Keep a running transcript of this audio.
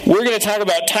We're going to talk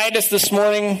about Titus this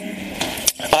morning.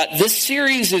 This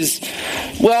series is,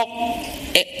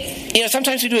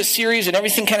 sometimes we do a series and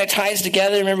everything kind of ties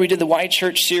together. Remember we did the Y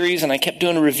Church series and I kept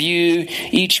doing a review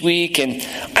each week, and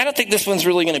I don't think this one's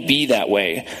really going to be that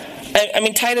way. I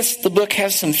mean, Titus, the book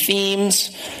has some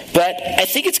themes, but I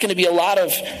think it's going to be a lot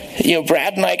of,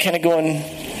 Brad and I kind of going,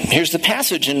 here's the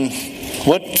passage and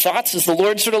what thoughts has the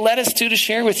Lord sort of led us to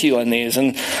share with you on these.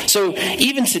 And so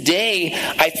even today,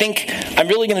 I think I'm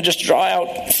really going to just draw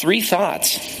out 3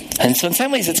 thoughts. And so in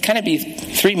some ways, it's kind of be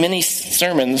 3 mini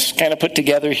sermons kind of put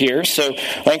together here. So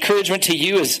my encouragement to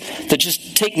you is to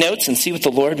just take notes and see what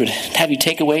the Lord would have you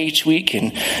take away each week.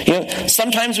 And,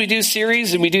 sometimes we do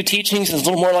series and we do teachings, and it's a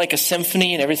little more like a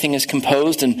symphony and everything is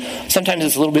composed. And sometimes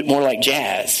it's a little bit more like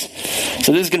jazz.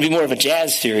 So this is going to be more of a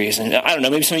jazz series. And I don't know,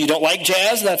 maybe some of you don't like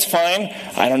jazz. That's fine.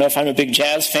 I don't know if I'm a big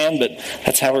jazz fan, but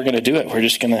that's how we're going to do it. We're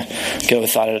just going to go a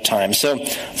thought at a time. So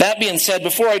that being said,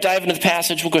 before I dive into the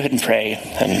passage, we'll go ahead and pray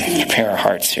and prepare our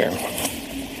hearts here.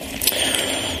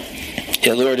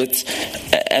 Yeah, Lord, it's,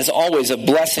 as always, a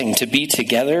blessing to be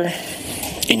together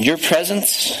in your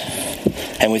presence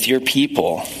and with your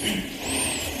people.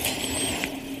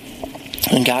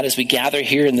 And God, as we gather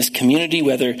here in this community,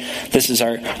 whether this is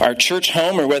our church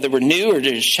home or whether we're new or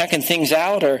just checking things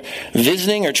out or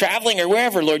visiting or traveling or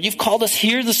wherever, Lord, you've called us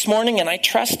here this morning, and I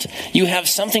trust you have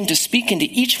something to speak into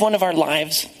each one of our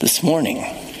lives this morning.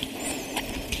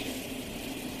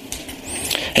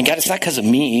 And God, it's not because of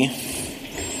me.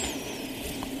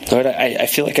 Lord, I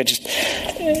feel like I just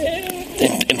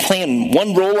am playing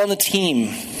one role on the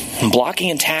team. I'm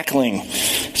blocking and tackling.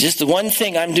 It's just the one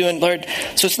thing I'm doing, Lord.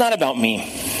 So it's not about me.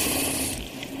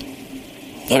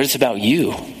 Lord, it's about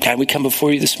you. God, we come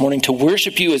before you this morning to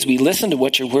worship you as we listen to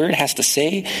what your word has to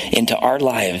say into our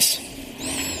lives.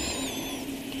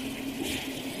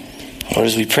 Lord,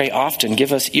 as we pray often,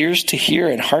 give us ears to hear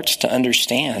and hearts to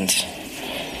understand.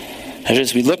 And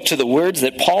as we look to the words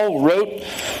that Paul wrote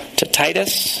to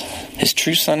Titus, his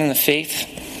true son in the faith,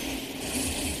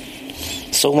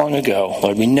 so long ago,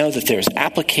 Lord, we know that there's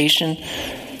application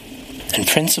and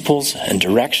principles and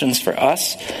directions for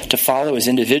us to follow as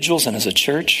individuals and as a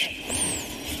church.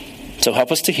 So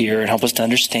help us to hear and help us to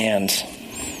understand.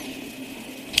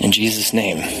 In Jesus'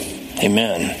 name,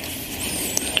 amen.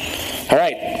 All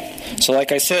right. So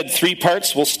like I said, 3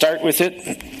 parts. We'll start with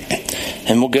it.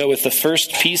 And we'll go with the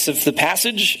first piece of the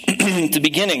passage at the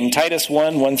beginning, Titus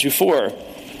 1:1-4.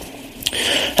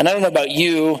 And I don't know about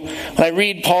you, when I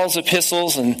read Paul's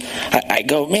epistles and I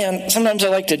go, man, sometimes I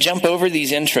like to jump over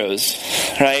these intros,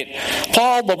 right?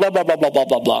 Paul, blah, blah, blah, blah, blah, blah,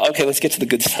 blah, blah. Okay, let's get to the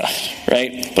good stuff,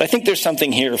 right? But I think there's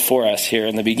something here for us here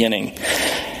in the beginning.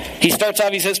 He starts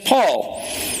off, he says, Paul,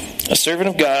 a servant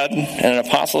of God and an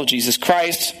apostle of Jesus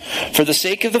Christ, for the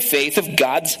sake of the faith of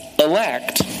God's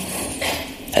elect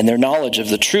and their knowledge of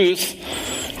the truth,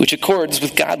 which accords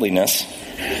with godliness,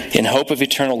 in hope of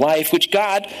eternal life, which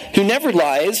God, who never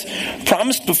lies,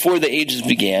 promised before the ages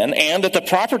began, and at the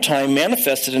proper time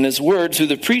manifested in his word through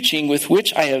the preaching with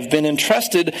which I have been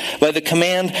entrusted by the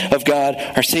command of God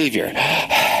our Savior.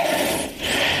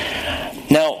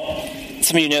 Now,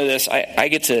 some of you know this, I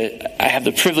have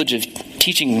the privilege of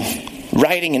teaching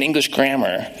writing and English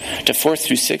grammar to 4th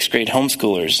through 6th grade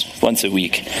homeschoolers once a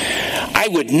week. I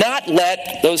would not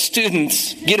let those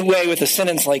students get away with a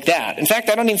sentence like that. In fact,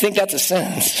 I don't even think that's a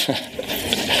sentence.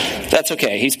 That's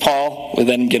okay. He's Paul. We'll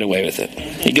let him get away with it.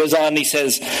 He goes on and he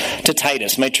says to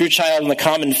Titus, my true child in the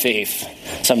common faith.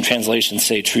 Some translations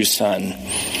say true son.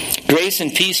 Grace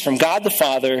and peace from God the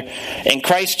Father and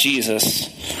Christ Jesus,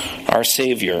 our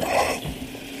Savior.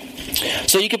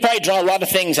 So you could probably draw a lot of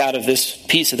things out of this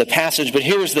piece of the passage, but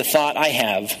here's the thought I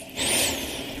have.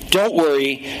 Don't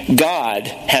worry, God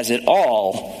has it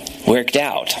all worked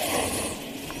out.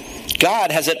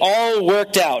 God has it all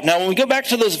worked out. Now, when we go back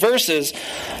to those verses,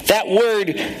 that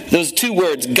word, those 2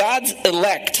 words, God's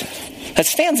elect, that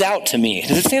stands out to me.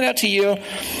 Does it stand out to you?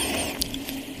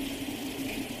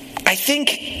 I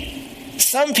think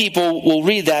some people will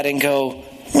read that and go,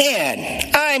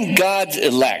 man, I'm God's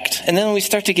elect. And then we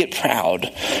start to get proud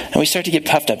and we start to get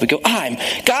puffed up. We go,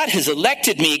 God has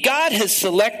elected me. God has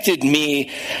selected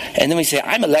me. And then we say,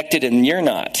 I'm elected and you're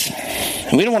not.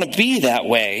 And we don't want to be that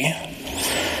way.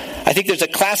 I think there's a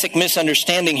classic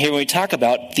misunderstanding here when we talk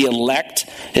about the elect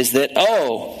is that,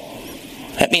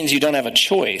 that means you don't have a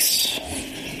choice.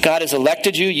 God has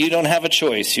elected you. You don't have a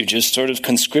choice. You just sort of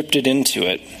conscripted into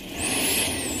it.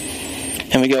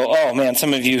 And we go, oh man,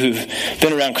 some of you who've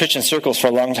been around Christian circles for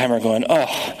a long time are going,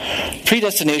 oh,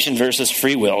 predestination versus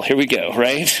free will. Here we go,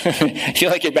 right? Feel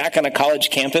like you're back on a college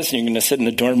campus and you're going to sit in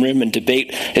the dorm room and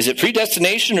debate, is it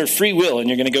predestination or free will? And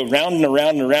you're going to go round and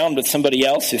around and around with somebody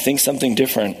else who thinks something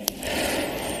different.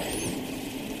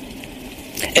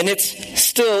 And it's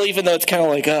still, even though it's kind of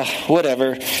like,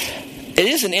 whatever, it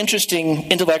is an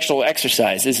interesting intellectual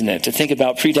exercise, isn't it? To think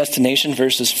about predestination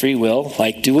versus free will.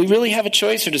 Like, do we really have a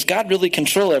choice, or does God really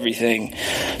control everything?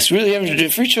 Does we really have a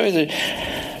free choice?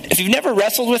 If you've never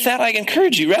wrestled with that, I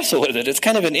encourage you, wrestle with it. It's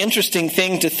kind of an interesting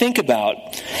thing to think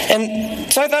about.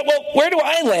 And so I thought, well, where do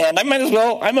I land? I might as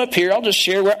well, I'm up here, I'll just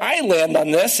share where I land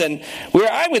on this. And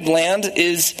where I would land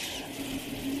is,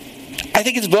 I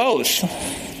think it's both.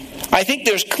 I think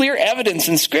there's clear evidence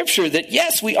in Scripture that,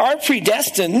 yes, we are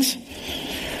predestined,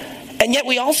 and yet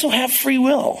we also have free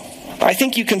will. I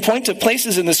think you can point to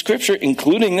places in the Scripture,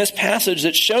 including this passage,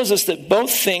 that shows us that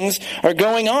both things are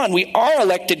going on. We are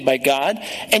elected by God,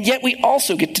 and yet we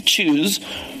also get to choose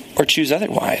or choose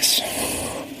otherwise.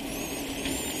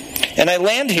 And I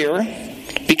land here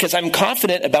because I'm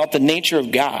confident about the nature of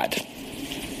God.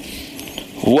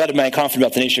 What am I confident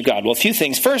about the nature of God? Well, a few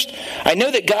things. First, I know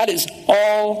that God is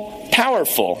all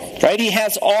powerful, right? He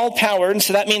has all power, and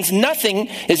so that means nothing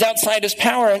is outside his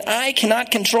power, and I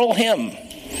cannot control him.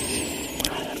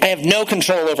 I have no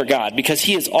control over God because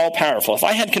he is all powerful. If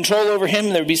I had control over him,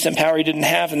 there would be some power he didn't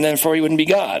have, and therefore he wouldn't be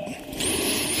God.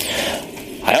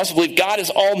 I also believe God is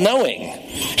all knowing.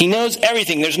 He knows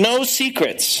everything. There's no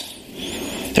secrets.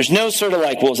 There's no sort of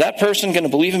like, well, is that person going to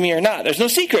believe in me or not? There's no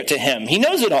secret to him. He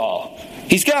knows it all.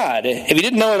 He's God. If he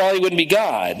didn't know it all, he wouldn't be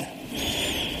God.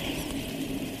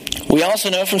 We also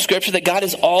know from Scripture that God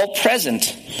is all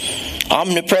present.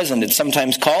 Omnipresent, it's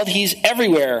sometimes called. He's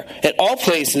everywhere, at all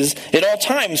places, at all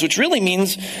times, which really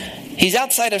means he's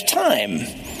outside of time.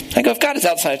 I go, if God is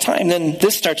outside of time, then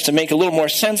this starts to make a little more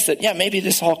sense that, yeah, maybe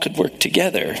this all could work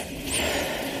together.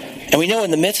 And we know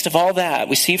in the midst of all that,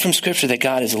 we see from Scripture that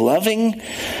God is loving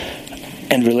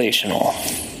and relational.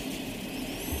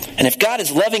 And if God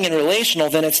is loving and relational,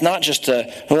 then it's not just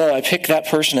I pick that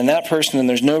person and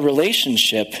there's no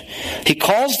relationship. He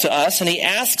calls to us and he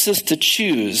asks us to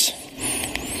choose.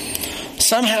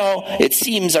 Somehow, it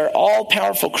seems our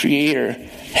all-powerful Creator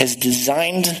has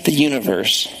designed the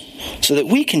universe so that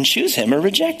we can choose him or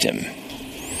reject him.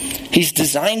 He's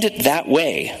designed it that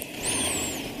way.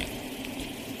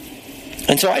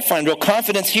 And so I find real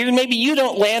confidence here. Maybe you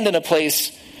don't land in a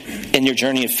place in your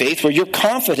journey of faith where you're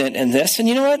confident in this, and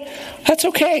you know what? That's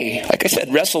okay. Like I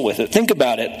said, wrestle with it. Think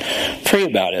about it. Pray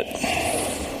about it.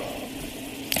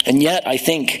 And yet, I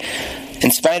think,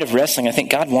 in spite of wrestling, I think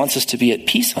God wants us to be at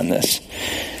peace on this,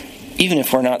 even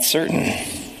if we're not certain.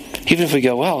 Even if we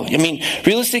go, well, I mean,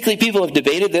 realistically, people have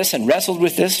debated this and wrestled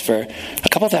with this for a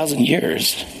couple thousand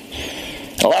years.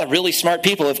 A lot of really smart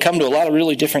people have come to a lot of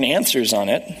really different answers on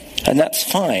it, and that's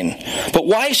fine. But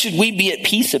why should we be at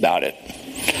peace about it?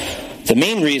 The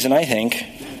main reason, I think,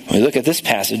 when we look at this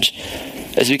passage,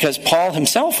 is because Paul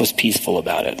himself was peaceful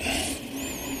about it.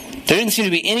 There didn't seem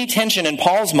to be any tension in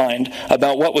Paul's mind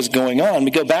about what was going on.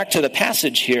 We go back to the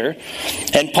passage here,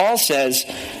 and Paul says,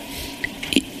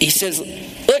 he says,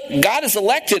 look, God has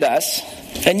elected us,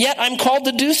 and yet I'm called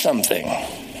to do something.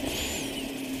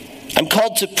 I'm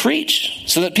called to preach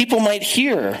so that people might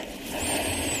hear.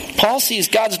 Paul sees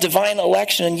God's divine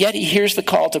election, and yet he hears the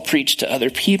call to preach to other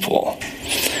people.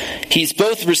 He's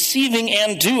both receiving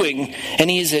and doing, and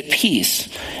he's at peace.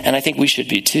 And I think we should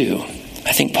be too.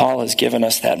 I think Paul has given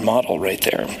us that model right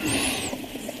there.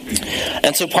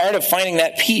 And so part of finding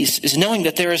that peace is knowing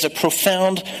that there is a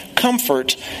profound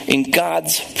comfort in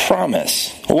God's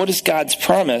promise. Well, what is God's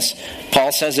promise?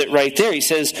 Paul says it right there. He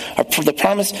says, the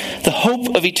promise, the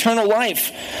hope of eternal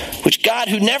life, which God,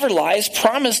 who never lies,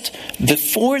 promised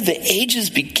before the ages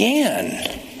began.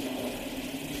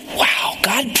 Wow,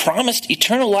 God promised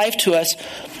eternal life to us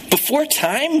before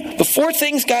time, before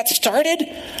things got started?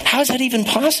 How is that even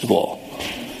possible?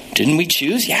 Didn't we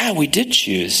choose? Yeah, we did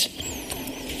choose.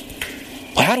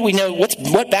 Well, how do we know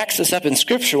what backs this up in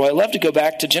Scripture? Well, I love to go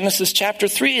back to Genesis chapter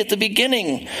 3 at the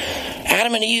beginning.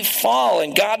 Adam and Eve fall,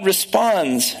 and God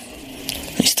responds.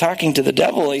 He's talking to the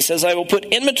devil. He says, I will put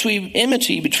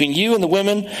enmity between you and the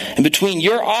woman, and between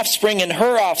your offspring and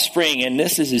her offspring. And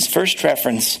this is his first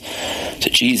reference to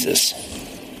Jesus.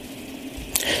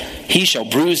 He shall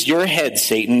bruise your head,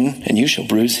 Satan, and you shall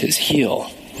bruise his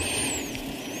heel.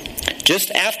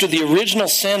 Just after the original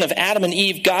sin of Adam and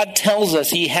Eve, God tells us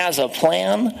he has a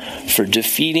plan for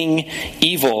defeating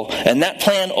evil. And that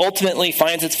plan ultimately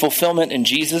finds its fulfillment in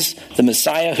Jesus, the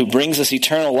Messiah, who brings us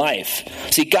eternal life.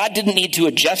 See, God didn't need to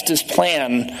adjust his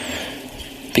plan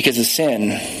because of sin.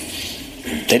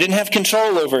 They didn't have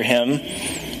control over him.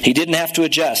 He didn't have to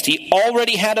adjust. He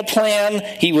already had a plan.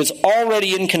 He was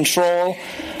already in control.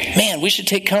 Man, we should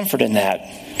take comfort in that.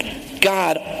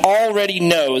 God already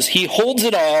knows. He holds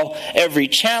it all, every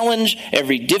challenge,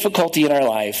 every difficulty in our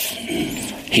life.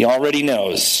 He already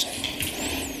knows.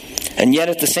 And yet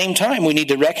at the same time, we need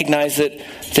to recognize that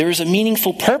there is a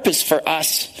meaningful purpose for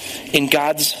us in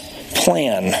God's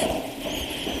plan.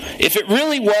 If it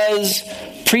really was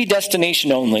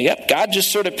predestination only, yep, God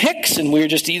just sort of picks and we're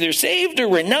just either saved or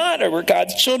we're not, or we're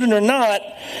God's children or not.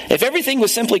 If everything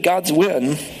was simply God's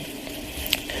whim,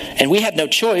 and we had no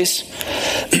choice,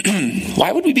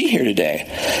 why would we be here today?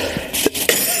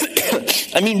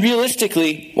 I mean,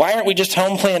 realistically, why aren't we just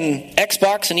home playing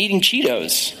Xbox and eating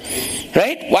Cheetos?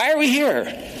 Right? Why are we here?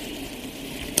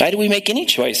 Why do we make any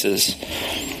choices?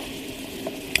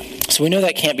 So we know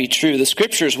that can't be true. The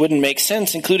scriptures wouldn't make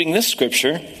sense, including this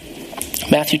scripture,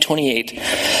 Matthew 28,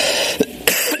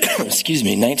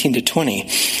 19 to 20.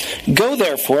 Go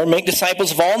therefore, make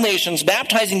disciples of all nations,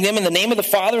 baptizing them in the name of the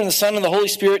Father and the Son and the Holy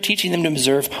Spirit, teaching them to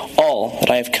observe all that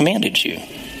I have commanded you.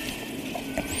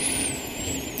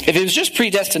 If it was just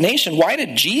predestination, why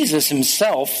did Jesus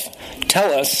himself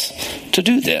tell us to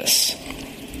do this?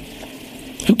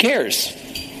 Who cares?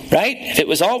 Right? If it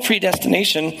was all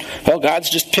predestination, well, God's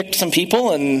just picked some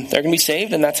people and they're going to be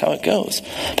saved and that's how it goes.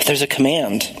 But there's a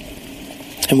command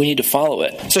and we need to follow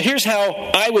it. So here's how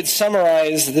I would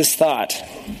summarize this thought.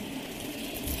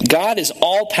 God is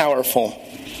all-powerful.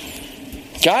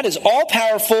 God is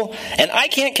all-powerful, and I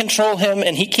can't control him,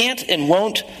 and he can't and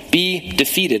won't be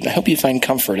defeated. I hope you find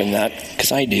comfort in that,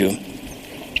 because I do.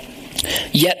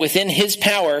 Yet within his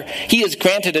power, he has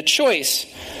granted a choice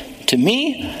to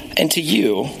me and to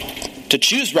you to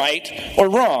choose right or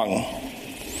wrong.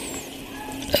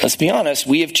 Let's be honest,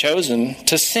 we have chosen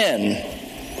to sin.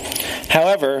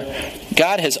 However,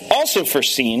 God has also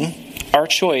foreseen our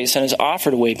choice and has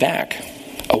offered a way back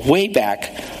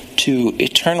to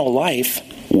eternal life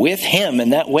with him,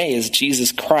 and that way is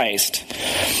Jesus Christ.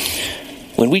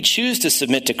 When we choose to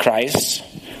submit to Christ,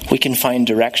 we can find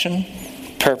direction,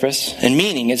 purpose, and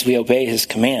meaning as we obey his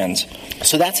commands.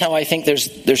 So that's how I think there's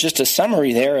just a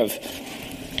summary there of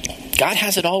God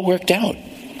has it all worked out,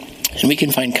 and we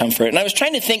can find comfort. And I was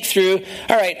trying to think through,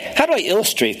 all right, how do I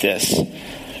illustrate this?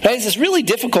 Right, it's this really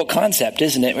difficult concept,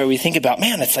 isn't it, where we think about,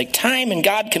 man, it's like time and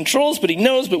God controls, but he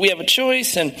knows, but we have a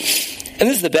choice, and this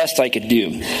is the best I could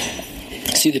do.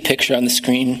 See the picture on the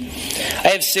screen? I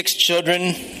have 6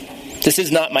 children. This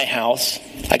is not my house.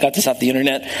 I got this off the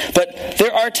internet. But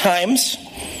there are times,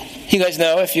 you guys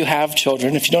know if you have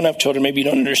children, if you don't have children, maybe you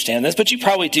don't understand this, but you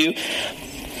probably do.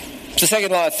 It's the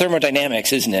second law of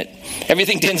thermodynamics, isn't it?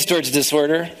 Everything tends towards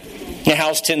disorder. Your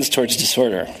house tends towards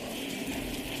disorder.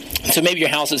 So maybe your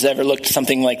house has ever looked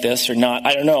something like this or not.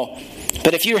 I don't know.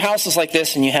 But if your house is like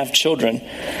this and you have children,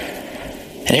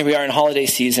 and here we are in holiday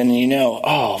season and you know,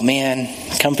 oh man,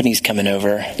 company's coming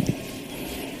over.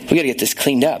 We got to get this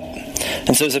cleaned up.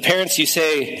 And so as a parents, you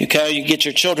say, you get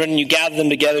your children and you gather them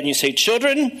together and you say,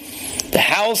 children, the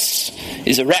house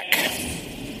is a wreck.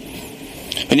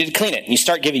 We need to clean it. And you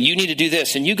start giving, you need to do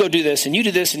this, and you go do this, and you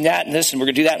do this and that and this, and we're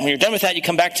going to do that. And when you're done with that, you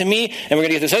come back to me, and we're going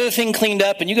to get this other thing cleaned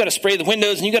up, and you got to spray the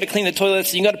windows, and you got to clean the toilets,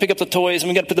 and you got to pick up the toys, and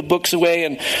we got to put the books away,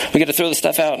 and we got to throw the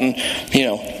stuff out, and,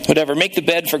 whatever. Make the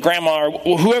bed for grandma,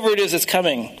 or whoever it is that's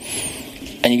coming.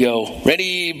 And you go,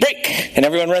 ready, break, and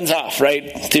everyone runs off,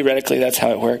 right? Theoretically, that's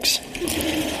how it works.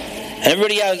 And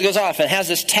everybody goes off and has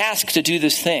this task to do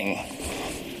this thing.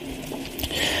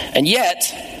 And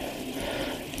yet,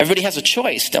 everybody has a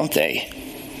choice, don't they?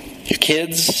 Your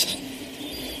kids,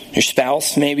 your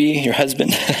spouse, maybe, your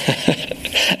husband,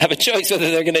 have a choice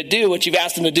whether they're going to do what you've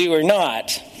asked them to do or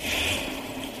not.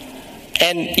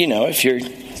 And, if you're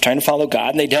trying to follow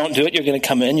God and they don't do it, you're going to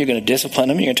come in, you're going to discipline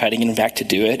them, you're going to try to get them back to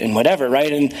do it and whatever,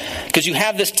 right? And because you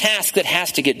have this task that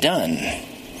has to get done.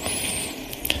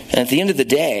 And at the end of the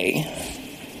day,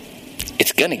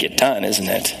 it's going to get done, isn't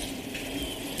it?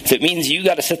 If it means you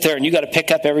got to sit there and you got to pick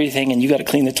up everything and you got to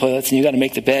clean the toilets and you got to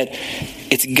make the bed,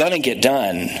 it's going to get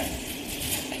done.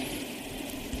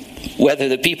 Whether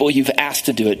the people you've asked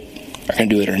to do it are going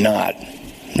to do it or not,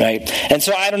 right? And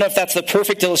so I don't know if that's the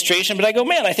perfect illustration, but I go,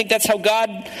 man, I think that's how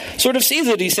God sort of sees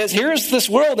it. He says, here's this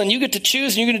world and you get to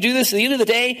choose and you're going to do this. At the end of the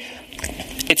day,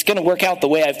 it's going to work out the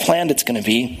way I've planned it's going to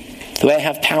be, the way I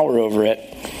have power over it,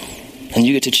 and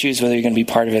you get to choose whether you're going to be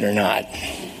part of it or not.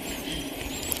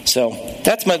 So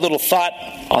that's my little thought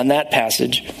on that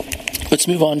passage. Let's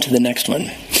move on to the next one.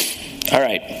 All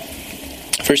right,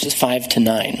 verses 5 to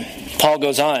 9. Paul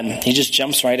goes on. He just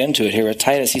jumps right into it here with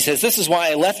Titus. He says, this is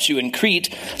why I left you in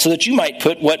Crete, so that you might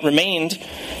put what remained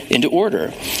into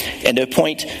order, and to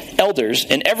appoint elders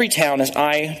in every town as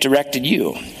I directed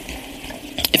you.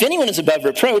 If anyone is above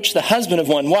reproach, the husband of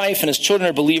one wife, and his children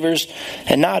are believers,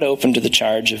 and not open to the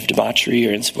charge of debauchery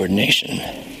or insubordination.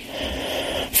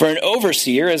 For an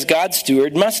overseer, as God's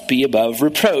steward, must be above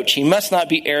reproach. He must not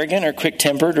be arrogant or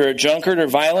quick-tempered or a drunkard or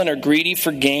violent or greedy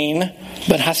for gain,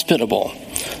 but hospitable,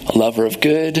 a lover of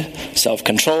good,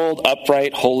 self-controlled,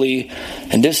 upright, holy,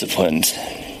 and disciplined.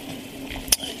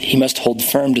 He must hold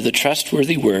firm to the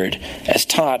trustworthy word as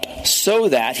taught, so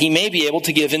that he may be able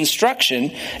to give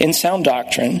instruction in sound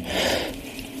doctrine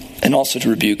and also to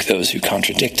rebuke those who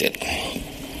contradict it.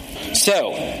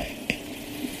 So,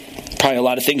 probably a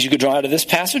lot of things you could draw out of this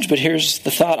passage, but here's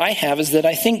the thought I have, is that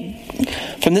I think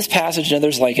from this passage and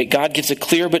others like it, God gives a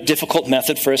clear but difficult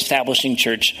method for establishing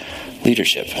church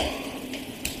leadership.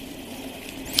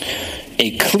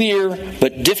 A clear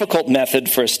but difficult method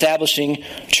for establishing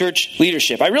church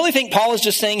leadership. I really think Paul is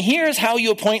just saying, here's how you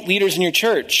appoint leaders in your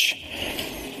church.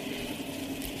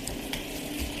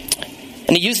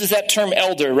 And he uses that term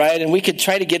elder, right? And we could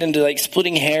try to get into like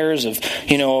splitting hairs of, are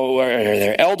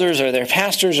there elders, are there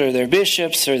pastors, are there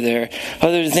bishops, are there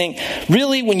other thing.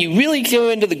 Really, when you really go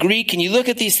into the Greek and you look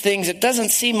at these things, it doesn't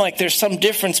seem like there's some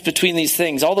difference between these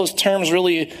things. All those terms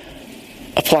really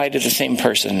apply to the same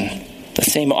person, the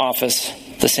same office,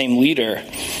 the same leader.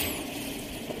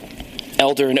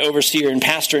 Elder and overseer and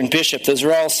pastor and bishop, those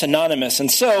are all synonymous. And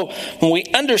so when we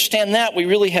understand that, we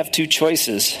really have two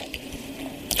choices.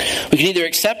 We can either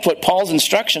accept what Paul's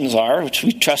instructions are, which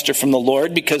we trust are from the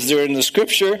Lord because they're in the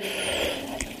scripture,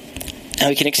 and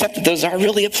we can accept that those are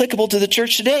really applicable to the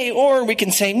church today, or we can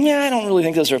say, I don't really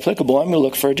think those are applicable. I'm going to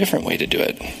look for a different way to do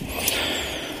it.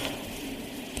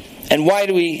 And why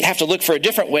do we have to look for a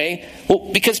different way? Well,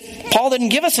 because Paul didn't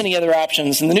give us any other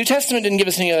options, and the New Testament didn't give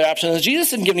us any other options, and Jesus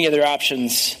didn't give any other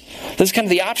options. This is kind of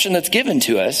the option that's given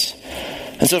to us.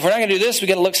 And so if we're not going to do this, we've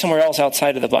got to look somewhere else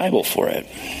outside of the Bible for it.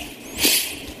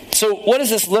 So what does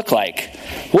this look like?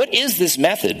 What is this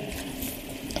method?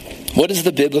 What is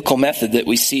the biblical method that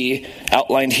we see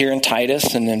outlined here in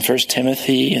Titus and in 1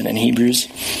 Timothy and in Hebrews?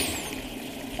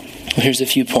 Well, here's a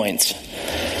few points.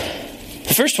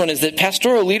 The first one is that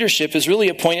pastoral leadership is really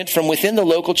appointed from within the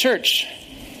local church.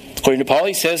 According to Paul,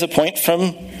 he says appoint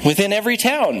from within every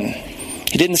town.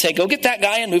 He didn't say, go get that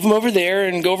guy and move him over there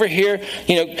and go over here.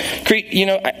 Crete,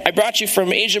 I brought you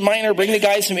from Asia Minor, bring the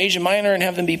guys from Asia Minor and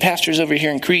have them be pastors over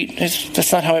here in Crete.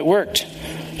 That's not how it worked.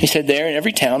 He said there in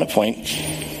every town appoint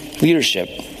leadership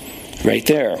right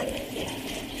there.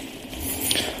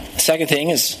 The second thing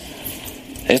is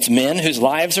it's men whose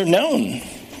lives are known.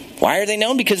 Why are they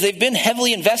known? Because they've been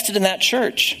heavily invested in that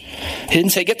church. He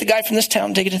didn't say, get the guy from this town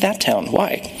and take it to that town.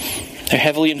 Why? They're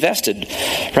heavily invested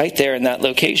right there in that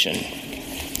location.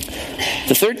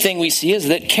 The third thing we see is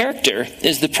that character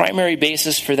is the primary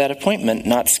basis for that appointment,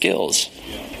 not skills.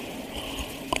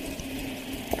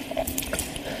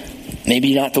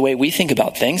 Maybe not the way we think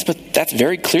about things, but that's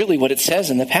very clearly what it says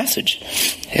in the passage.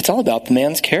 It's all about the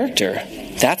man's character.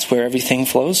 That's where everything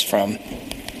flows from.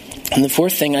 And the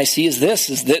fourth thing I see is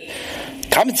that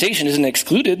compensation isn't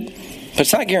excluded, but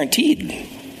it's not guaranteed.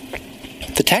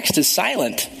 The text is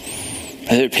silent.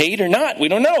 Are they paid or not? We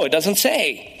don't know. It doesn't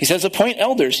say. He says appoint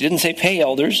elders. He didn't say pay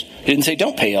elders. He didn't say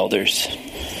don't pay elders.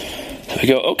 So we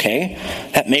go, okay,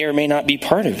 that may or may not be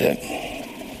part of it.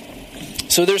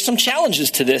 So there's some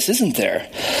challenges to this, isn't there?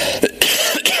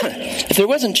 If there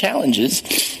wasn't challenges,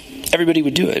 everybody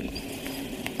would do it.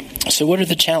 So what are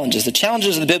the challenges? The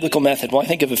challenges of the biblical method. Well, I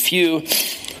think of a few.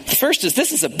 The first is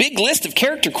this is a big list of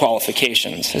character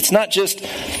qualifications. It's not just,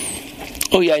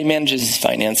 he manages his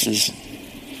finances.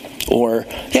 Or,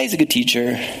 he's a good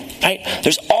teacher. Right?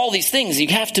 There's all these things. You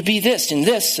have to be this and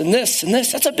this and this and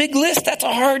this. That's a big list. That's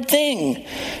a hard thing.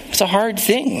 It's a hard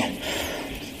thing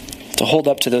to hold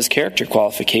up to those character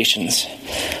qualifications.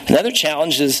 Another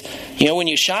challenge is, when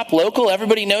you shop local,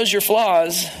 everybody knows your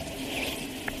flaws.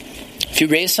 If you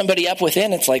raise somebody up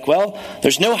within, it's like,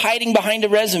 there's no hiding behind a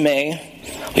resume.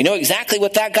 We know exactly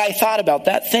what that guy thought about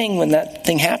that thing when that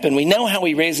thing happened. We know how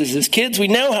he raises his kids. We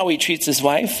know how he treats his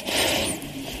wife.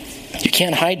 You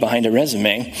can't hide behind a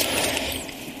resume.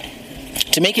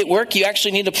 To make it work, you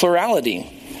actually need a plurality.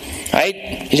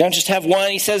 Right? You don't just have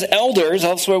one. He says elders.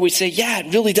 Elsewhere we say,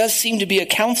 it really does seem to be a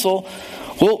council.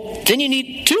 Well, then you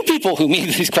need 2 people who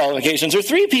meet these qualifications, or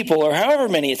 3 people, or however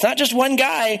many. It's not just one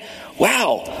guy.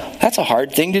 Wow, that's a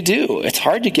hard thing to do. It's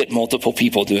hard to get multiple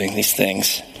people doing these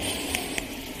things.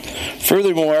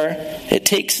 Furthermore, it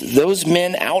takes those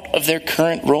men out of their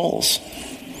current roles.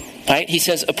 Right? He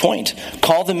says appoint,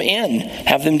 call them in,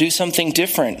 have them do something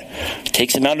different.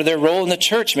 Takes them out of their role in the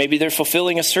church. Maybe they're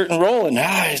fulfilling a certain role and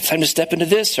it's time to step into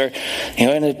this. Or,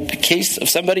 in a case of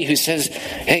somebody who says,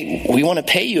 hey, we want to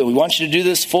pay you. We want you to do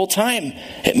this full time.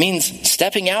 It means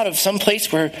stepping out of some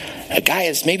place where a guy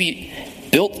has maybe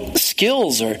built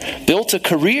skills or built a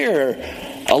career or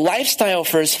a lifestyle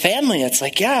for his family. It's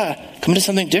like, come to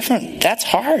something different. That's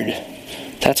hard.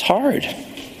 That's hard.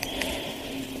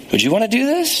 Would you want to do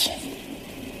this?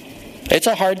 It's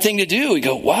a hard thing to do. We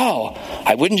go, wow,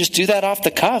 I wouldn't just do that off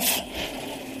the cuff.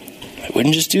 I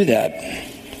wouldn't just do that.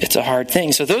 It's a hard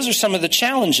thing. So those are some of the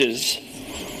challenges.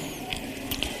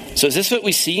 So is this what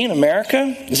we see in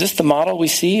America? Is this the model we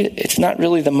see? It's not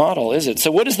really the model, is it?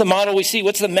 So what is the model we see?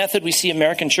 What's the method we see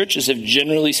American churches have,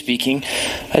 generally speaking,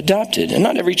 adopted? And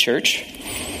not every church.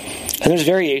 And there's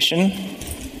variation.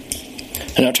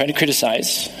 I'm not trying to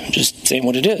criticize. I'm just saying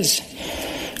what it is.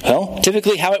 Well,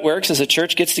 typically how it works is a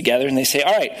church gets together and they say,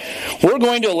 all right, we're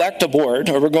going to elect a board,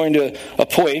 or we're going to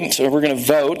appoint, or we're going to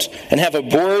vote and have a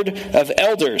board of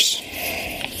elders.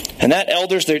 And that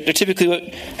elders, they're typically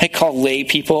what I call lay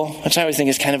people, which I always think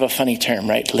is kind of a funny term,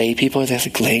 right? Lay people, they're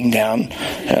like laying down,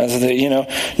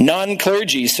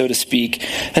 non-clergy, so to speak.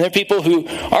 And they're people who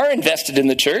are invested in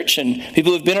the church and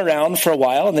people who've been around for a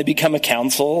while and they become a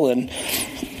council. And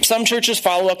some churches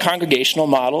follow a congregational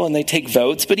model and they take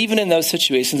votes, but even in those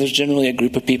situations, there's generally a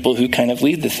group of people who kind of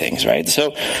lead the things, right?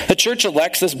 So the church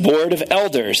elects this board of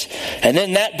elders. And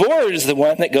then that board is the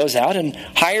one that goes out and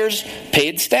hires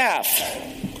paid staff.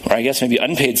 Or I guess maybe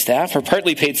unpaid staff or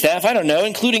partly paid staff, I don't know,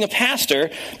 including a pastor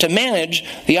to manage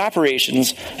the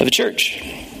operations of a church.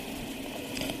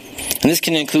 And this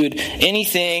can include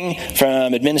anything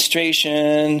from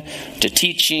administration to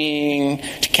teaching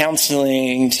to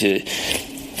counseling to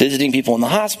visiting people in the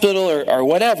hospital or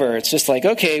whatever. It's just like,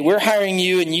 okay, we're hiring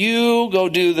you and you go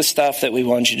do the stuff that we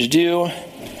want you to do.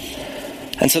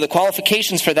 And so the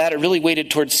qualifications for that are really weighted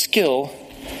towards skill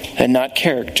and not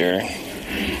character.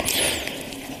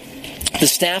 The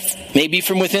staff may be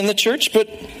from within the church, but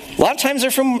a lot of times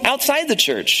they're from outside the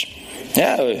church.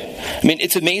 Yeah, I mean,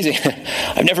 it's amazing.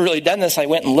 I've never really done this. I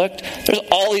went and looked. There's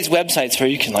all these websites where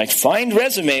you can find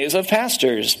resumes of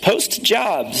pastors, post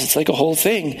jobs. It's like a whole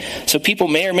thing. So people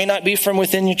may or may not be from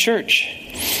within your church.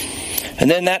 And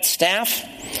then that staff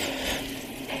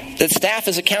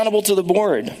is accountable to the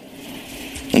board.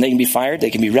 And they can be fired, they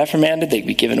can be reprimanded, they can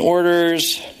be given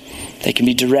orders, they can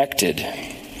be directed.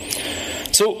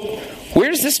 So where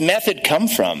does this method come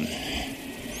from?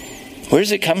 Where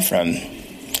does it come from?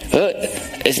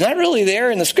 It's not really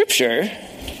there in the scripture.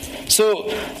 So,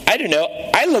 I don't know.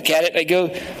 I look at it, I go,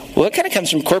 well, it kind of comes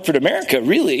from corporate America,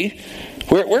 really,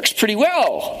 where it works pretty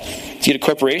well. You get a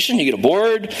corporation, you get a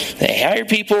board, they hire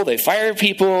people, they fire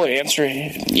people, you're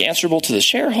answerable to the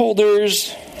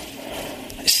shareholders.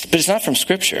 But it's not from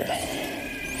scripture.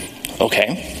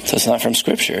 Okay, so it's not from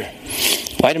scripture.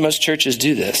 Why do most churches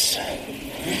do this?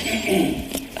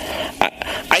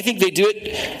 I think they do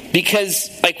it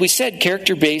because, like we said,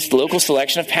 character-based local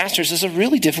selection of pastors is a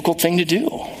really difficult thing to do.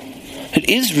 It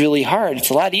is really hard. It's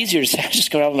a lot easier to say,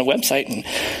 just go out on the website and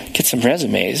get some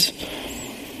resumes.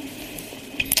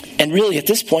 And really, at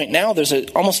this point now, there's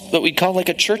almost what we call like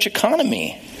a church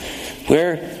economy,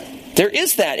 where there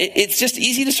is that. It's just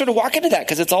easy to sort of walk into that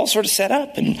because it's all sort of set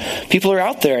up and people are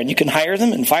out there and you can hire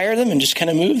them and fire them and just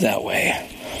kind of move that way.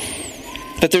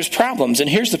 But there's problems, and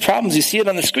here's the problems. You see it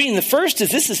on the screen. The first is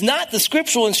this is not the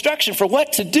scriptural instruction for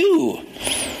what to do.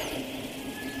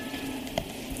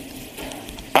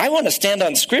 I want to stand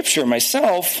on scripture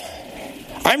myself.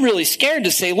 I'm really scared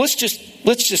to say, let's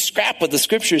just scrap what the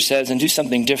scripture says and do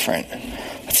something different.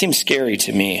 That seems scary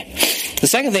to me. The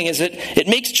second thing is that it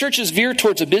makes churches veer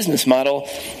towards a business model,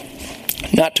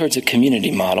 not towards a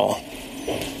community model.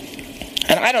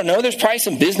 And I don't know, there's probably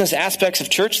some business aspects of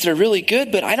church that are really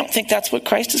good, but I don't think that's what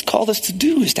Christ has called us to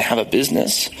do, is to have a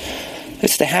business.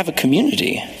 It's to have a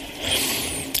community.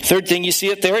 Third thing, you see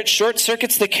it there, it short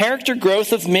circuits the character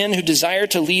growth of men who desire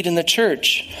to lead in the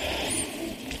church.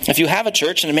 If you have a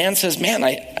church and a man says, man,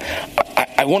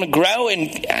 I want to grow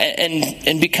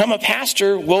and become a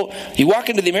pastor, well, you walk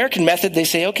into the American method, they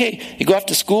say, okay, you go off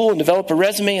to school and develop a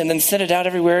resume and then send it out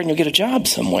everywhere and you'll get a job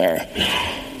somewhere.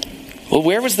 Well,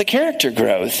 where was the character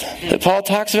growth that Paul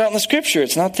talks about in the scripture?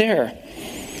 It's not there.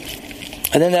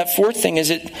 And then that fourth thing is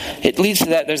it leads to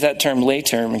that, there's that term, lay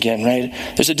term again, right?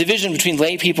 There's a division between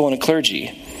lay people and a clergy.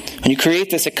 When you create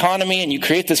this economy and you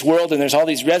create this world and there's all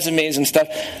these resumes and stuff,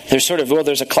 there's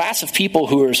there's a class of people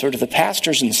who are sort of the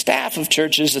pastors and staff of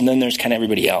churches, and then there's kind of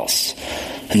everybody else.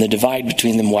 And the divide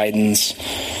between them widens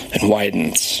and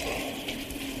widens.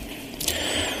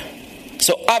 So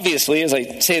So obviously, as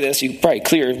I say this, you're probably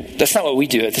clear, that's not what we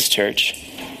do at this church.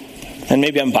 And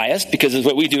maybe I'm biased because it's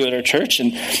what we do at our church,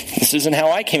 and this isn't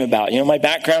how I came about. My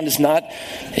background is not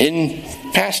in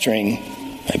pastoring.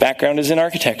 My background is in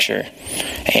architecture.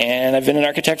 And I've been an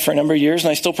architect for a number of years,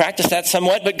 and I still practice that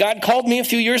somewhat, but God called me a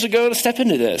few years ago to step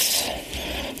into this.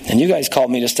 And you guys called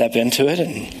me to step into it,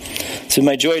 and it's been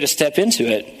my joy to step into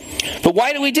it. But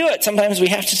why do we do it? Sometimes we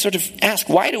have to sort of ask,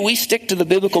 why do we stick to the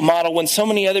biblical model when so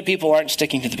many other people aren't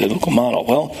sticking to the biblical model?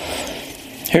 Well,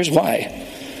 here's why.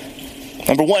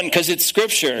 Number one, because it's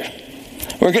Scripture.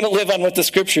 We're going to live on what the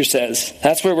Scripture says.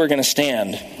 That's where we're going to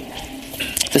stand.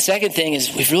 The second thing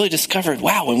is we've really discovered,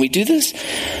 wow, when we do this,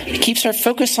 it keeps our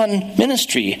focus on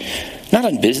ministry. Not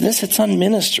on business, it's on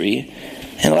ministry.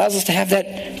 And allows us to have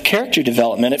that character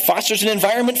development. It fosters an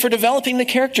environment for developing the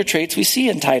character traits we see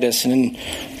in Titus and in 1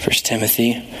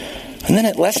 Timothy. And then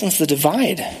it lessens the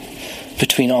divide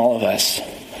between all of us.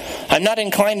 I'm not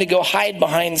inclined to go hide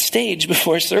behind stage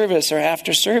before service or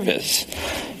after service,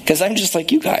 because I'm just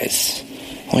like you guys.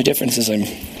 The only difference is I'm,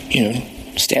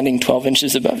 standing 12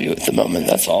 inches above you at the moment,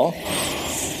 that's all.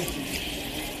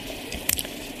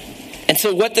 And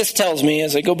so what this tells me,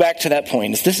 as I go back to that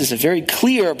point, is this is a very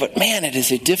clear, but man, it is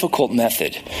a difficult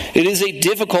method. It is a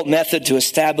difficult method to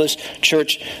establish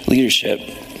church leadership.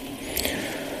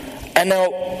 And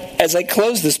now, as I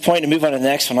close this point and move on to the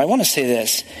next one, I want to say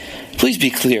this. Please be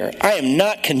clear. I am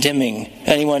not condemning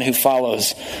anyone who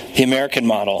follows the American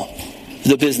model,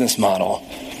 the business model.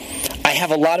 I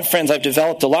have a lot of friends. I've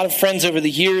developed a lot of friends over the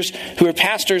years who are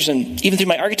pastors, and even through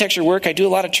my architecture work, I do a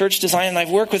lot of church design, and I've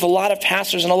worked with a lot of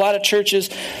pastors and a lot of churches,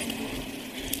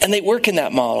 and they work in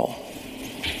that model.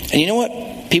 And you know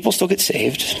what? People still get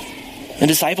saved, and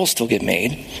disciples still get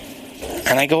made.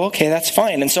 And I go, okay, that's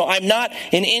fine. And so I'm not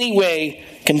in any way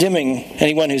condemning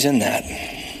anyone who's in that.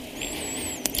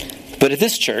 But at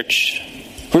this church,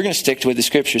 we're going to stick to what the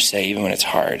Scriptures say even when it's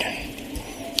hard.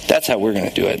 That's how we're going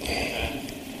to do it.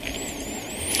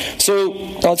 So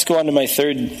let's go on to my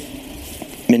third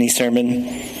mini sermon,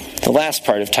 the last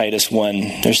part of Titus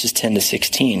 1, verses 10 to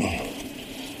 16.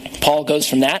 Paul goes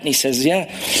from that and he says,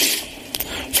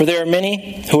 for there are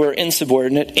many who are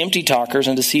insubordinate, empty talkers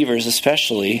and deceivers,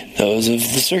 especially those of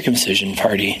the circumcision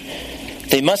party.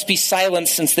 They must be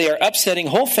silenced, since they are upsetting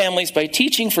whole families by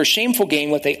teaching for shameful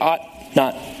gain what they ought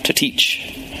not to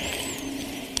teach.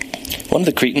 One of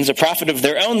the Cretans, a prophet of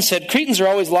their own, said, Cretans are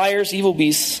always liars, evil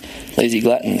beasts, lazy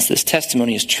gluttons. This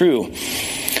testimony is true.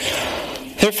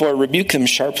 Therefore, rebuke them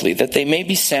sharply, that they may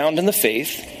be sound in the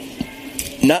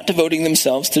faith, not devoting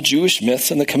themselves to Jewish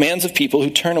myths and the commands of people who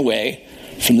turn away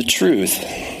from the truth.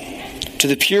 To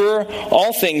the pure,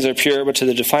 all things are pure, but to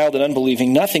the defiled and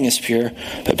unbelieving, nothing is pure,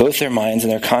 but both their minds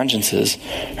and their consciences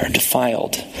are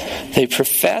defiled. They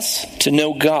profess to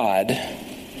know God,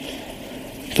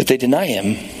 but they deny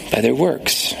him by their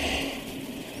works.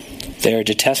 They are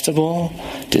detestable,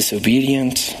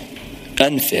 disobedient,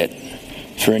 unfit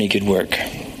for any good work.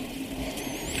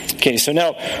 Okay, so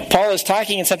now Paul is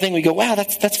talking in something we go, wow,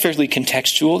 that's fairly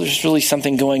contextual. There's really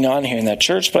something going on here in that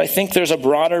church, but I think there's a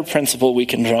broader principle we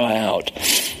can draw out.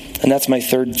 And that's my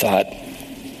third thought.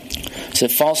 It's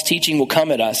that false teaching will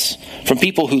come at us from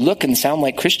people who look and sound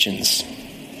like Christians.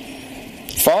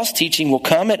 False teaching will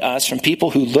come at us from people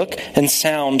who look and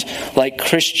sound like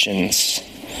Christians.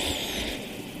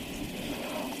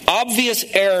 Obvious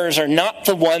errors are not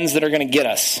the ones that are going to get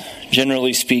us,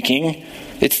 generally speaking.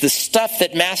 It's the stuff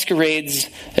that masquerades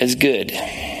as good.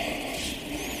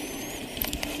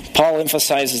 Paul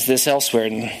emphasizes this elsewhere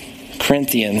in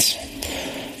Corinthians.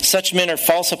 Such men are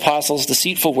false apostles,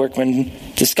 deceitful workmen,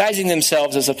 disguising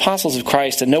themselves as apostles of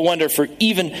Christ. And no wonder, for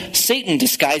even Satan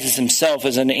disguises himself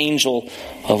as an angel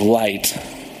of light.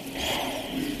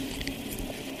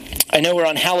 I know we're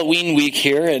on Halloween week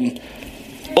here, and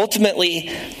ultimately,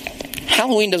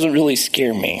 Halloween doesn't really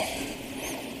scare me.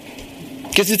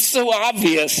 Because it's so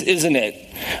obvious, isn't it?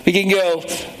 We can go,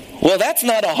 well, that's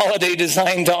not a holiday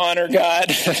designed to honor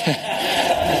God.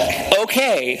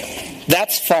 Okay,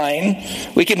 that's fine.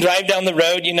 We can drive down the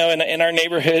road, in our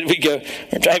neighborhood.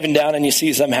 We're driving down and you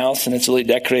see some house and it's really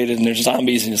decorated and there's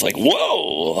zombies and it's like,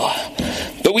 whoa.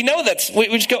 But we know we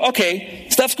just go, okay,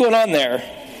 stuff's going on there.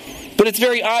 But it's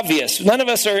very obvious. None of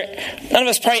us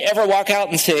probably ever walk out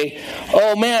and say,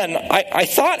 oh man, I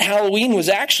thought Halloween was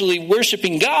actually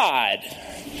worshiping God.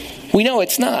 We know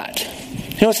it's not.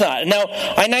 It's not. Now,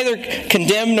 I neither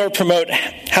condemn nor promote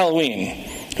Halloween,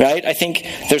 right? I think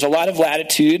there's a lot of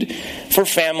latitude for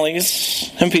families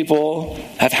and people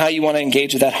of how you want to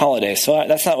engage with that holiday. So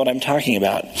that's not what I'm talking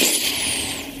about.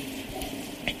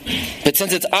 But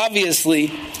since it's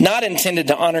obviously not intended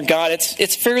to honor God,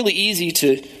 it's fairly easy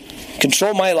to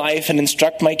control my life and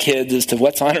instruct my kids as to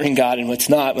what's honoring God and what's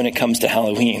not when it comes to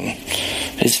Halloween.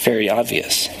 It's very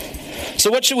obvious. So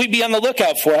what should we be on the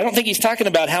lookout for? I don't think he's talking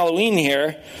about Halloween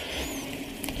here.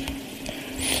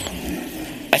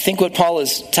 I think what Paul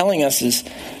is telling us is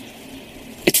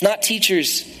it's not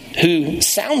teachers who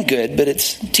sound good, but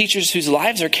it's teachers whose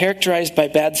lives are characterized by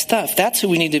bad stuff. That's who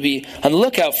we need to be on the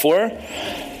lookout for,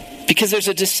 because there's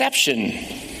a deception.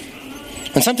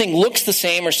 When something looks the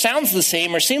same or sounds the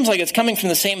same or seems like it's coming from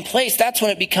the same place, that's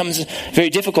when it becomes very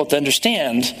difficult to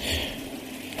understand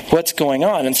what's going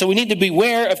on. And so we need to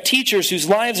beware of teachers whose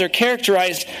lives are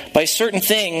characterized by certain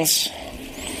things.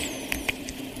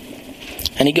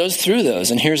 And he goes through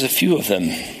those, and here's a few of them.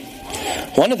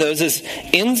 One of those is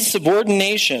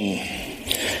insubordination.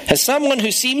 As someone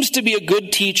who seems to be a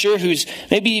good teacher, who's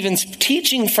maybe even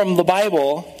teaching from the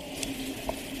Bible,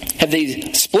 have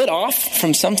they split off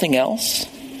from something else?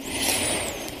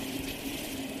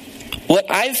 What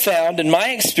I've found in my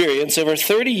experience over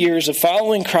 30 years of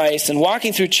following Christ and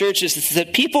walking through churches is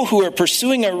that people who are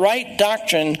pursuing a right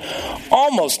doctrine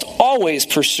almost always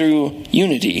pursue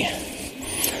unity.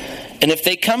 And if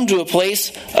they come to a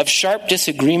place of sharp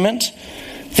disagreement,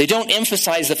 they don't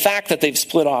emphasize the fact that they've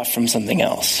split off from something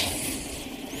else.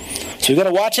 So we've got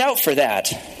to watch out for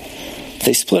that.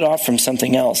 They split off from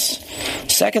something else.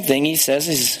 Second thing he says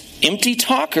is empty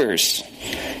talkers.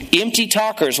 Empty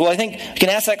talkers. Well, I think you can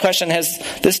ask that question, has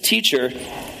this teacher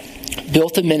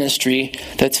built a ministry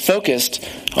that's focused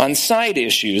on side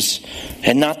issues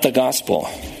and not the gospel?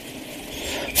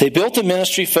 They built a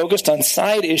ministry focused on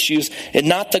side issues and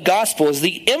not the gospel. Is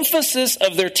the emphasis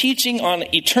of their teaching on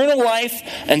eternal life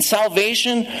and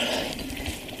salvation,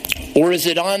 or is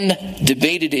it on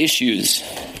debated issues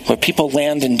where people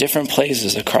land in different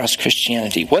places across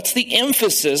Christianity? What's the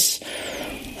emphasis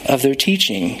of their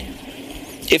teaching?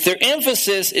 If their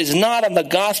emphasis is not on the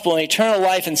gospel and eternal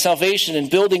life and salvation and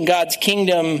building God's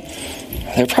kingdom,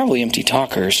 they're probably empty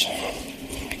talkers.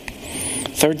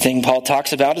 Third thing Paul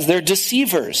talks about is they're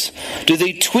deceivers. Do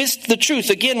they twist the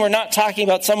truth? Again, we're not talking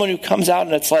about someone who comes out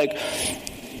and it's like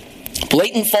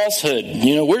blatant falsehood,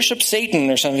 worship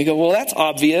Satan or something. You go, well, that's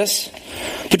obvious.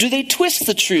 But do they twist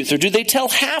the truth, or do they tell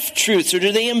half-truths, or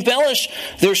do they embellish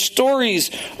their stories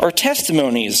or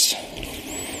testimonies?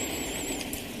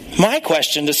 My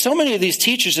question to so many of these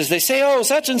teachers is they say, oh,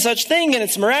 such and such thing, and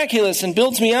it's miraculous and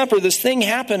builds me up, or this thing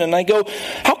happened, and I go,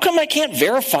 how come I can't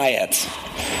verify it?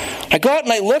 I go out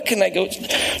and I look and I go,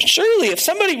 surely if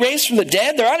somebody raised from the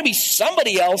dead, there ought to be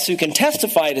somebody else who can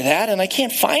testify to that, and I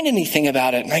can't find anything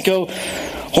about it. And I go,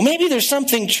 well, maybe there's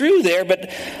something true there, but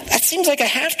that seems like a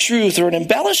half-truth or an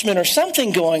embellishment or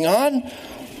something going on.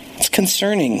 It's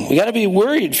concerning. We got to be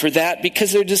worried for that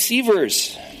because they're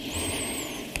deceivers.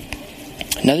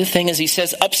 Another thing is he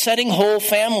says upsetting whole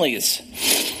families.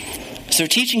 Is their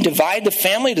teaching divide the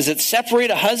family? Does it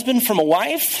separate a husband from a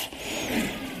wife?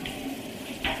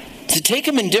 Does it take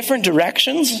them in different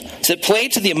directions? Does it play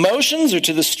to the emotions or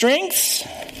to the strengths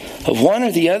of one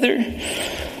or the other?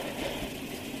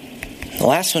 The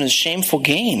last one is shameful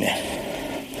gain.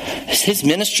 Is his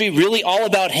ministry really all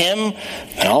about him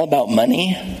and all about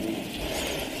money?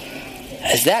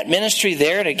 Is that ministry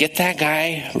there to get that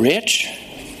guy rich?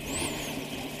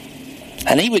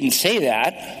 And he wouldn't say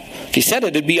that. If he said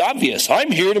it, it'd be obvious.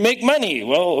 I'm here to make money.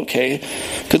 Well, okay.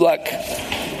 Good luck.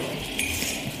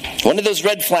 One of those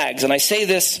red flags, and I say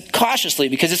this cautiously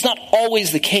because it's not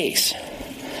always the case.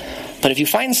 But if you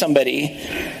find somebody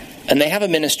and they have a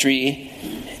ministry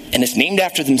and it's named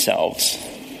after themselves,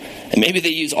 and maybe they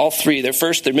use all three, their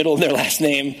first, their middle, and their last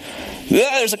name,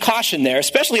 there's a caution there,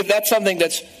 especially if that's something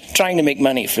that's trying to make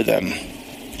money for them.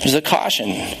 There's a caution,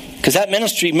 because that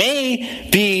ministry may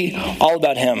be all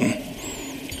about him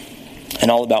and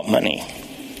all about money.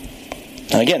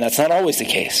 And again, that's not always the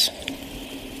case.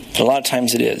 But a lot of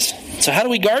times it is. So how do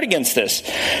we guard against this?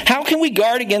 How can we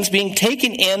guard against being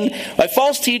taken in by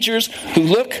false teachers who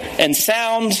look and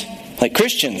sound like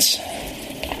Christians?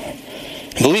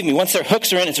 And believe me, once their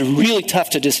hooks are in, it's really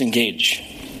tough to disengage.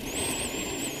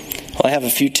 Well, I have a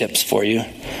few tips for you.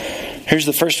 Here's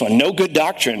the first one. Know good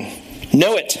doctrine.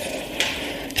 Know it.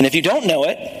 And if you don't know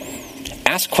it,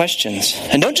 ask questions.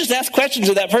 And don't just ask questions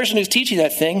of that person who's teaching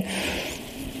that thing.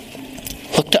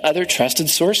 Look to other trusted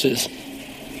sources.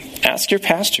 Ask your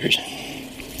pastors.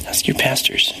 Ask your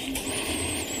pastors.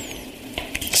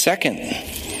 Second,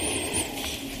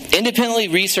 independently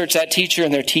research that teacher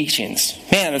and their teachings.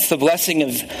 Man, it's the blessing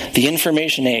of the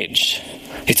information age.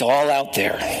 It's all out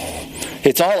there.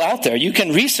 It's all out there. You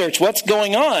can research what's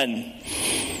going on.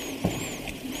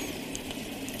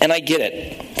 And I get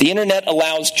it. The internet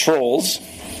allows trolls.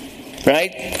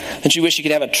 right? Don't you wish you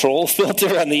could have a troll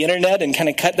filter on the internet and kind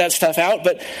of cut that stuff out?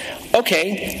 But,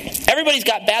 okay, everybody's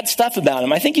got bad stuff about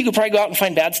them. I think you could probably go out and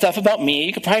find bad stuff about me.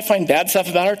 You could probably find bad stuff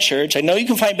about our church. I know you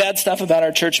can find bad stuff about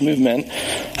our church movement,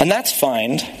 and that's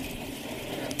fine.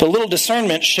 But a little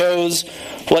discernment shows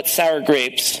what's sour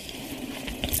grapes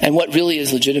and what really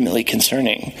is legitimately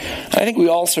concerning. I think we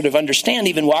all sort of understand,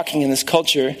 even walking in this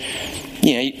culture,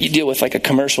 you deal with like a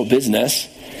commercial business,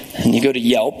 and you go to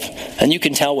Yelp, and you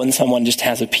can tell when someone just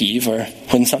has a peeve or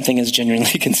when something is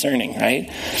genuinely concerning, right?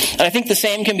 And I think the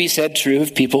same can be said true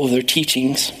of people, of their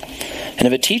teachings, and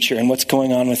of a teacher and what's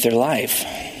going on with their life.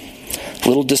 A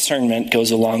little discernment goes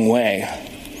a long way.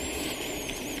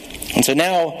 And so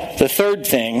now, the third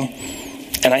thing,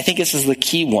 and I think this is the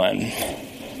key one.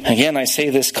 Again, I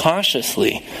say this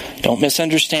cautiously. Don't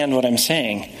misunderstand what I'm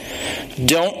saying.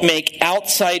 Don't make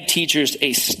outside teachers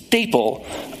a staple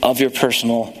of your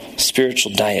personal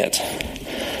spiritual diet.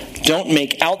 Don't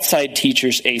make outside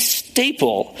teachers a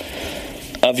staple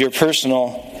of your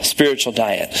personal spiritual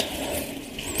diet.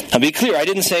 Now be clear, I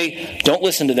didn't say don't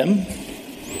listen to them.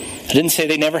 I didn't say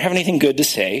they never have anything good to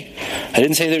say. I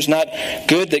didn't say there's not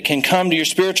good that can come to your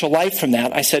spiritual life from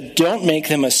that. I said don't make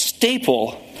them a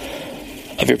staple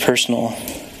of your personal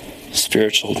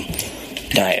spiritual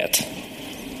diet.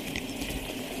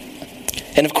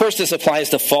 And of course this applies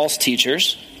to false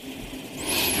teachers,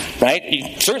 right?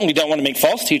 You certainly don't want to make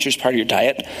false teachers part of your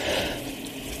diet.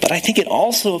 But I think it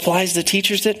also applies to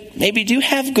teachers that maybe do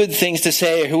have good things to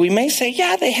say, or who we may say,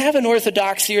 yeah, they have an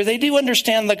orthodoxy, or they do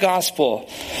understand the gospel.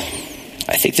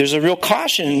 I think there's a real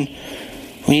caution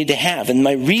we need to have. And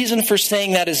my reason for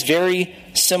saying that is very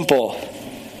simple.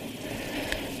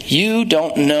 You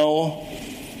don't know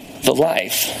the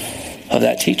life of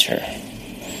that teacher.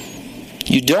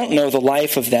 You don't know the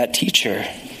life of that teacher.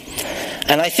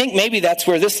 And I think maybe that's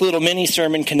where this little mini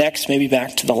sermon connects maybe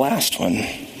back to the last one.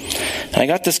 And I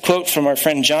got this quote from our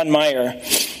friend John Meyer.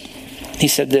 He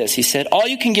said this. He said, all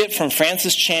you can get from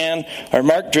Francis Chan or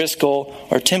Mark Driscoll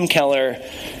or Tim Keller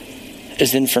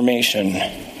is information.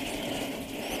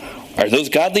 Are those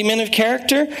godly men of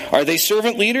character? Are they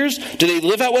servant leaders? Do they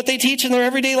live out what they teach in their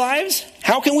everyday lives?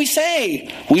 How can we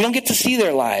say? We don't get to see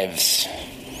their lives.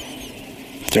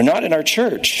 They're not in our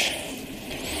church.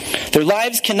 Their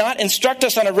lives cannot instruct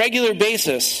us on a regular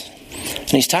basis. And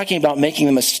he's talking about making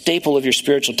them a staple of your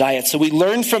spiritual diet. So we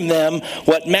learn from them.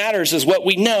 What matters is what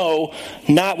we know,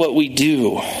 not what we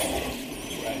do.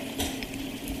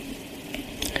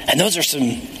 And those are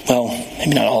some, well,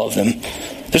 maybe not all of them.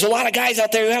 There's a lot of guys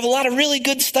out there who have a lot of really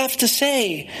good stuff to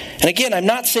say. And again, I'm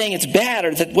not saying it's bad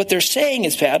or that what they're saying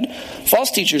is bad.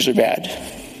 False teachers are bad.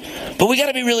 But we got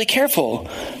to be really careful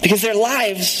because their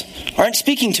lives aren't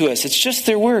speaking to us. It's just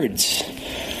their words.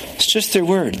 It's just their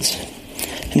words.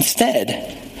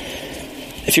 Instead,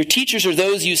 if your teachers are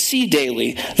those you see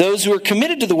daily, those who are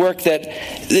committed to the work that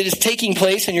is taking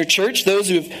place in your church, those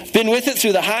who have been with it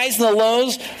through the highs and the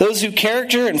lows, those whose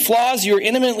character and flaws you are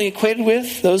intimately acquainted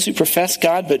with, those who profess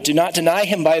God but do not deny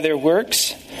Him by their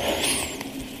works,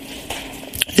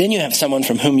 then you have someone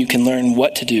from whom you can learn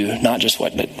what to do, not just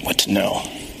what to know.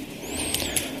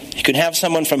 You can have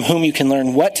someone from whom you can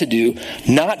learn what to do,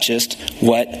 not just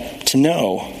what to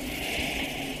know.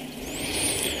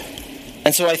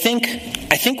 And so I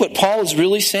think what Paul is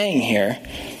really saying here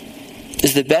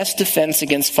is the best defense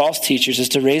against false teachers is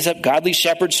to raise up godly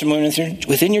shepherds from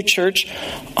within your church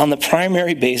on the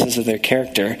primary basis of their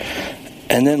character,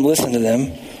 and then listen to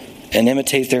them and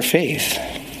imitate their faith.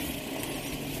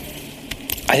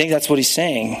 I think that's what he's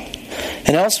saying.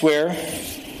 And elsewhere,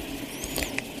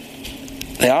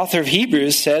 the author of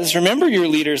Hebrews says, remember your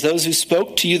leaders, those who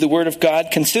spoke to you the word of God.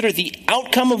 Consider the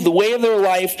outcome of the way of their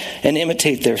life and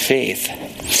imitate their faith.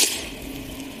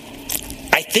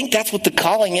 I think that's what the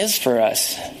calling is for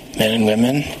us, men and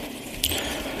women.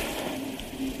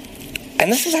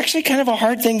 And this is actually kind of a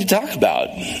hard thing to talk about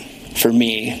for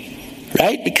me,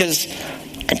 right? Because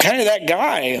I'm kind of that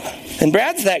guy, and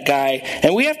Brad's that guy,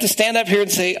 and we have to stand up here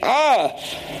and say,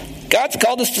 God's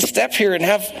called us to step here and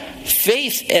have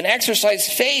faith and exercise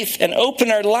faith and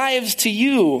open our lives to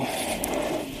you.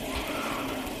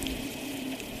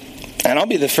 And I'll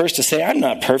be the first to say I'm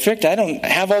not perfect. I don't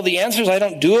have all the answers. I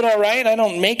don't do it all right. I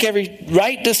don't make every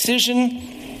right decision.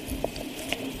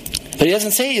 But he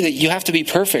doesn't say that you have to be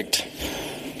perfect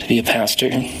to be a pastor.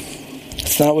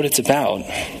 That's not what it's about.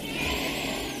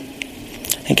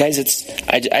 And guys,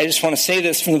 I just want to say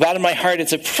this from the bottom of my heart.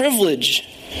 It's a privilege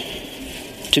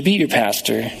to be your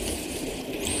pastor.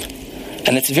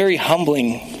 And it's very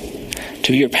humbling to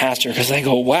to be your pastor, because I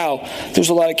go, wow, there's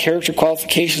a lot of character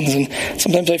qualifications, and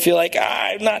sometimes I feel like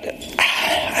I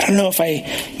don't know if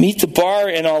I meet the bar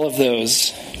in all of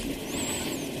those.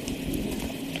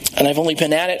 And I've only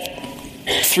been at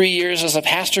it 3 years as a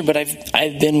pastor, but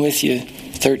I've been with you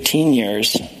 13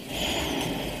 years.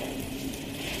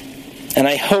 And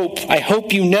I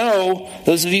hope you know,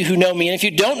 those of you who know me, and if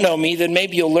you don't know me, then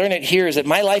maybe you'll learn it here, is that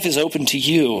my life is open to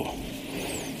you.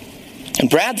 And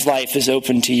Brad's life is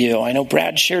open to you. I know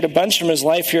Brad shared a bunch from his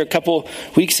life here a couple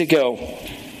weeks ago.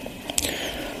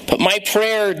 But my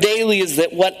prayer daily is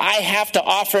that what I have to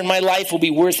offer in my life will be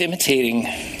worth imitating.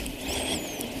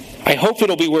 I hope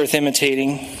it'll be worth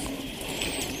imitating.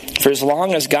 For as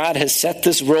long as God has set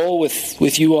this role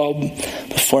with you all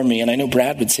before me, and I know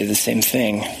Brad would say the same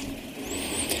thing.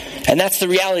 And that's the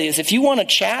reality, is if you want to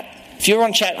chat,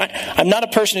 I'm not a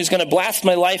person who's going to blast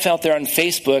my life out there on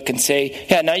Facebook and say,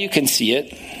 yeah, now you can see it.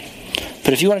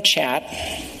 But if you want to chat,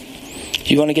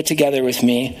 if you want to get together with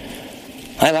me,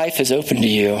 my life is open to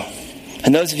you.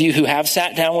 And those of you who have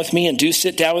sat down with me and do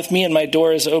sit down with me and my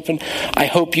door is open, I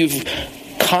hope you've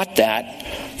caught that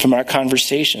from our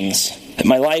conversations, that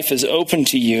my life is open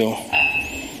to you.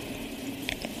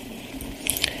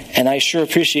 And I sure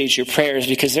appreciate your prayers,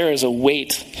 because there is a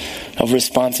weight of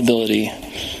responsibility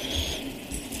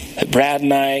that Brad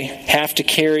and I have to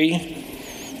carry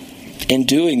in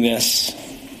doing this.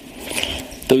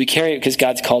 But we carry it because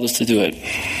God's called us to do it.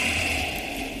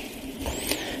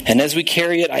 And as we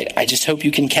carry it, I just hope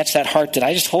you can catch that heart that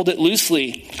I just hold it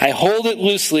loosely. I hold it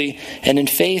loosely, and in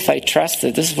faith I trust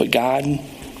that this is what God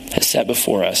has set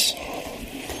before us.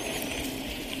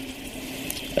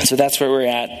 And so that's where we're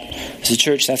at. As a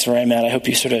church, that's where I'm at. I hope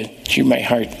you sort of hear my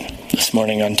heart this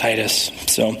morning on Titus.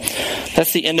 So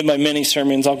that's the end of my mini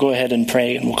sermons. I'll go ahead and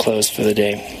pray and we'll close for the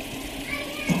day.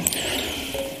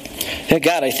 Yeah,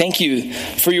 God, I thank you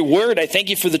for your word. I thank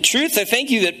you for the truth. I thank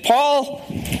you that Paul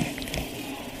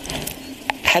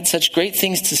had such great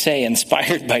things to say,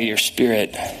 inspired by your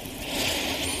Spirit.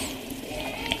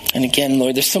 And again,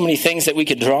 Lord, there's so many things that we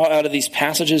could draw out of these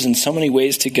passages and so many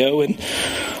ways to go, and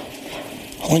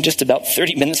only just about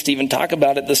 30 minutes to even talk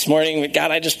about it this morning. But God,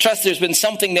 I just trust there's been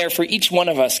something there for each one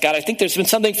of us. God, I think there's been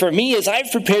something for me as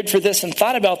I've prepared for this and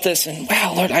thought about this. And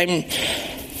wow, Lord, I'm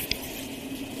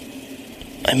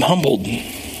humbled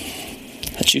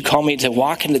that you call me to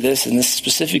walk into this in this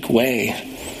specific way.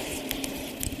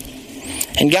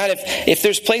 And God, if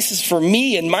there's places for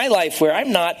me in my life where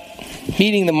I'm not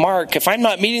meeting the mark, if I'm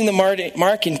not meeting the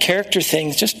mark in character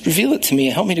things, just reveal it to me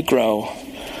and help me to grow.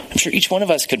 I'm sure each one of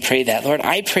us could pray that. Lord,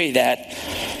 I pray that.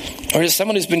 Or as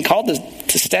someone who's been called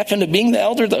to step into being the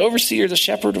elder, the overseer, the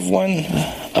shepherd of one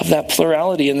of that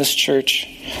plurality in this church,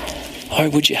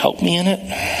 Lord, would you help me in it?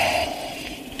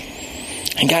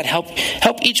 And God,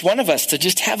 help each one of us to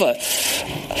just have a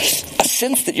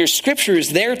sense that your scripture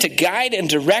is there to guide and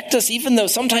direct us, even though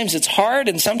sometimes it's hard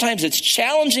and sometimes it's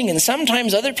challenging, and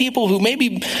sometimes other people who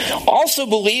maybe also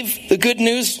believe the good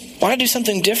news want to do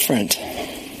something different.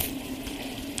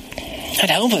 God,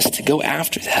 help us to go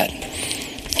after that.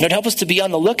 Lord, help us to be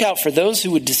on the lookout for those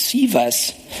who would deceive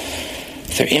us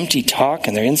with their empty talk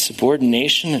and their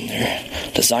insubordination and their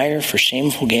desire for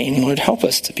shameful gain. Lord, help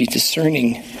us to be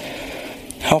discerning.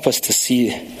 Help us to see.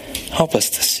 Help us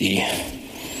to see.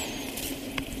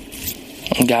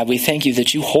 And God, we thank you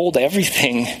that you hold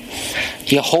everything.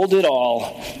 You hold it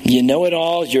all. You know it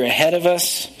all. You're ahead of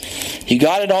us. You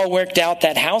got it all worked out.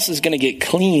 That house is going to get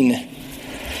clean.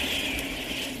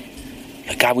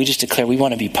 But God, we just declare we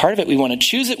want to be part of it. We want to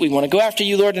choose it. We want to go after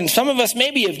you, Lord. And some of us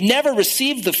maybe have never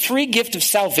received the free gift of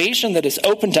salvation that is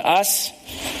open to us,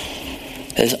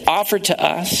 that is offered to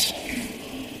us.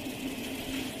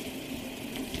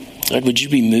 Lord, would you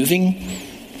be moving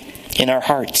in our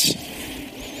hearts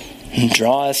and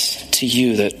draw us to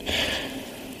you, that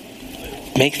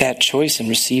make that choice and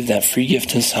receive that free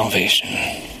gift of salvation.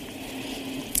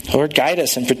 Lord, guide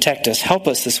us and protect us. Help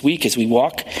us this week as we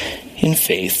walk in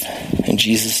faith. In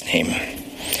Jesus' name,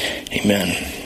 amen.